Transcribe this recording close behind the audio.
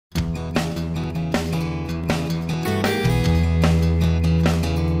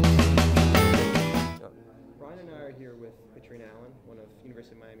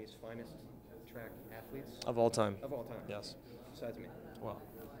finest track athletes Of all time. of all time. Yes. Besides me. Well,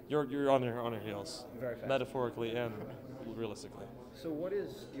 you're on your heels. Very fast. Metaphorically and realistically. So what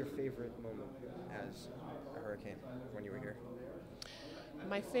is your favorite moment as a Hurricane when you were here?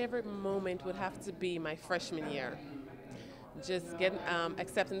 My favorite moment would have to be my freshman year. Just getting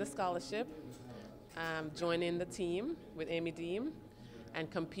accepting the scholarship, joining the team with Amy Deem,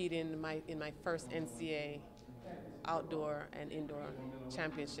 and competing in my first NCAA outdoor and indoor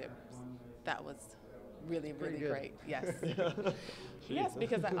championships. That was really, really great. Yes. Yes,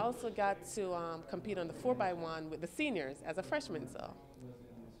 because I also got to compete on the 4x1 with the seniors as a freshman, so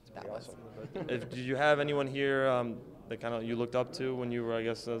that was awesome. Did you have anyone here that kind of you looked up to when you were, I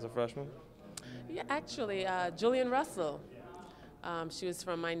guess, as a freshman? Yeah, actually, Julian Russell. She was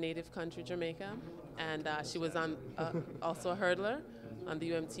from my native country, Jamaica, and she was on also a hurdler on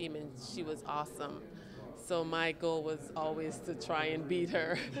the UM team, and she was awesome. So my goal was always to try and beat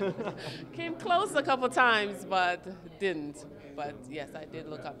her. Came close a couple times, but didn't. But yes, I did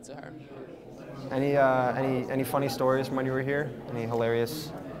look up to her. Any funny stories from when you were here? Any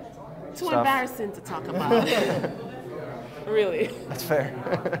hilarious Too stuff? embarrassing to talk about. Really. That's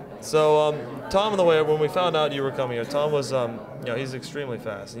fair. So, Tom, when we found out you were coming here, Tom was, he's extremely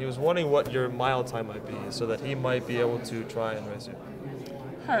fast, and he was wondering what your mile time might be, so that he might be able to try and race you.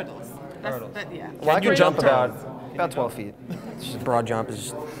 Hurdles. Hurdles. Yeah. Well, I you can jump jump about 12 feet. It's just a broad jump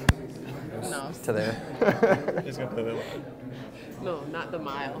is No. to there. He's gonna play the line. No, not the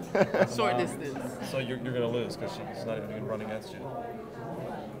mile. Short distance. So you're gonna lose because she's not even gonna run against you.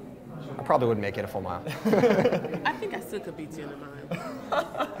 I probably wouldn't make it a full mile. I think I still could beat you in a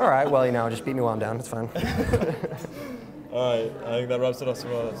mile. All right, well, just beat me while I'm down. It's fine. All right, I think that wraps it up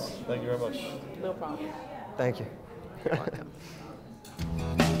for us. Thank you very much. No problem. Thank you. You're welcome.